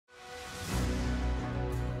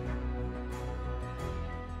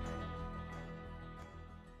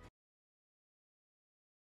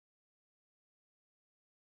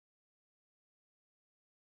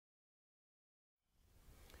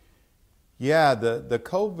Yeah, the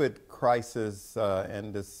COVID crisis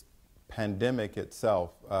and this pandemic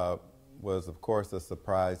itself was, of course, a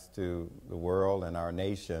surprise to the world and our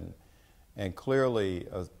nation. And clearly,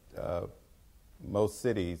 most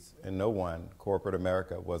cities and no one, corporate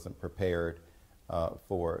America, wasn't prepared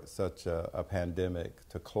for such a pandemic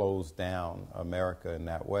to close down America in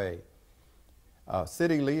that way.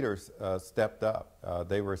 City leaders stepped up.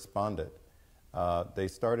 They responded. They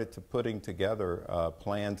started to putting together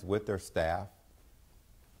plans with their staff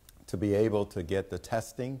to be able to get the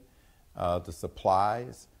testing, the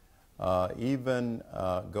supplies, even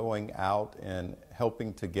going out and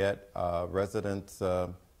helping to get residents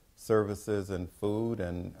services and food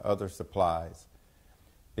and other supplies.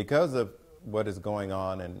 Because of what is going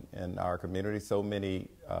on in our community, so many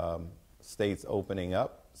states opening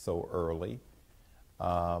up so early,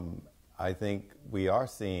 I think we are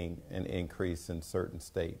seeing an increase in certain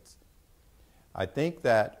states. I think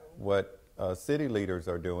that what city leaders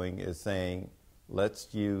are doing is saying,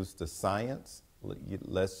 let's use the science,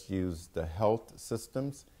 let's use the health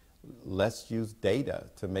systems, let's use data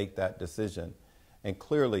to make that decision. And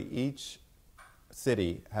clearly each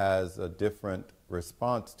city has a different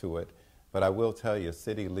response to it, but I will tell you,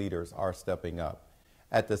 city leaders are stepping up.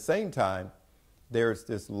 At the same time, there's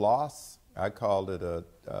this loss, I called it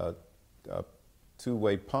a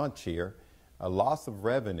two-way punch here, a loss of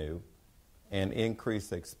revenue and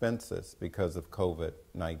increased expenses because of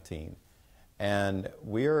COVID-19. And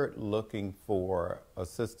we're looking for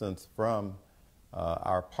assistance from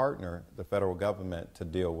our partner, the federal government, to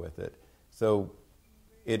deal with it. So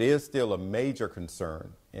it is still a major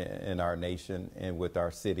concern in our nation and with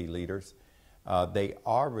our city leaders. They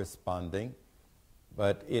are responding,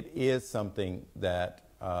 but it is something that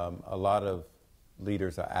a lot of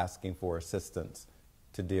leaders are asking for assistance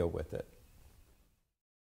to deal with it.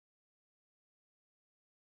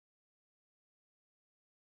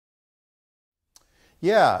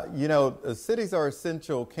 Yeah, you know, the Cities Are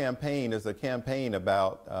Essential campaign is a campaign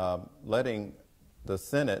about letting the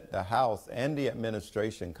Senate, the House, and the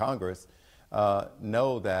administration, Congress,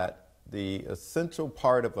 know that the essential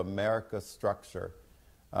part of America's structure,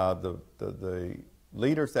 the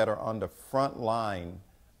leaders that are on the front line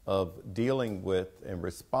of dealing with and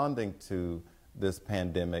responding to this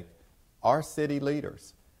pandemic are city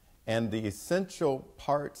leaders. And the essential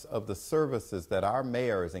parts of the services that our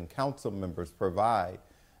mayors and council members provide,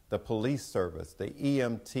 the police service, the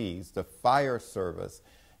EMTs, the fire service,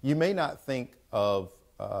 you may not think of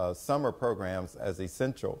summer programs as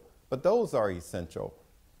essential, but those are essential.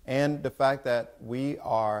 And the fact that we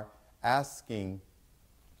are asking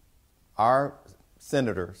our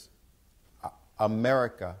senators,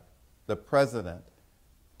 America, the president,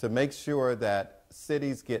 to make sure that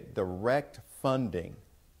cities get direct funding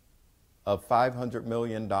of $500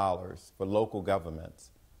 million for local governments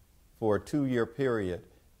for a 2-year period.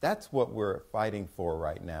 That's what we're fighting for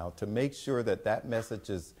right now, to make sure that that message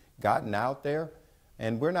is gotten out there.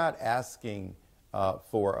 And we're not asking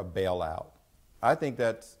for a bailout. I think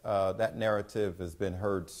that's, that narrative has been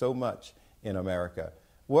heard so much in America.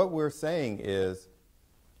 What we're saying is,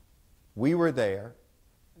 we were there,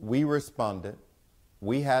 we responded,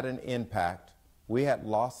 we had an impact, we had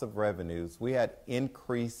loss of revenues, we had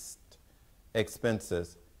increased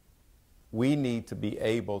expenses. We need to be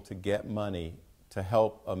able to get money to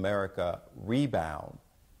help America rebound.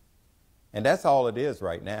 And that's all it is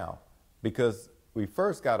right now, because we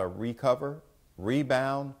first got to recover,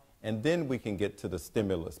 rebound, and then we can get to the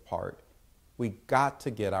stimulus part. We got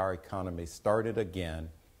to get our economy started again,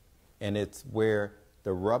 and it's where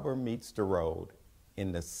the rubber meets the road,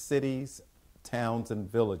 in the cities, towns,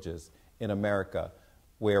 and villages in America,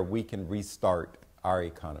 where we can restart our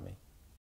economy.